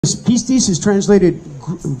Pistis is translated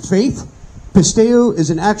faith. Pisteu is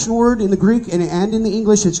an action word in the Greek, and in the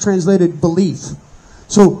English it's translated belief.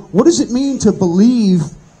 So what does it mean to believe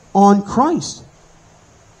on Christ?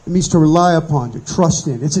 It means to rely upon, to trust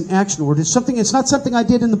in. It's an action word. It's not something I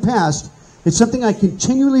did in the past. It's something I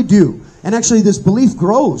continually do. And actually this belief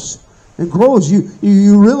grows and grows.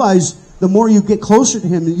 You realize the more you get closer to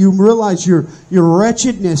Him, you realize your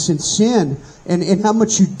wretchedness and sin and how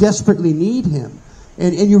much you desperately need Him.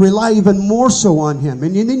 And you rely even more so on Him.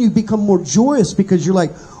 And then you become more joyous because you're like,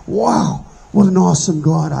 wow, what an awesome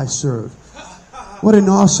God I serve. What an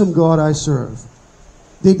awesome God I serve.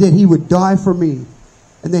 That He would die for me.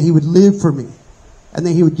 And that He would live for me. And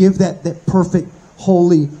that He would give that perfect,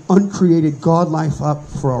 holy, uncreated God life up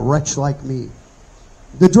for a wretch like me.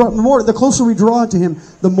 The closer we draw to Him,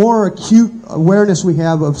 the more acute awareness we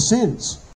have of sins.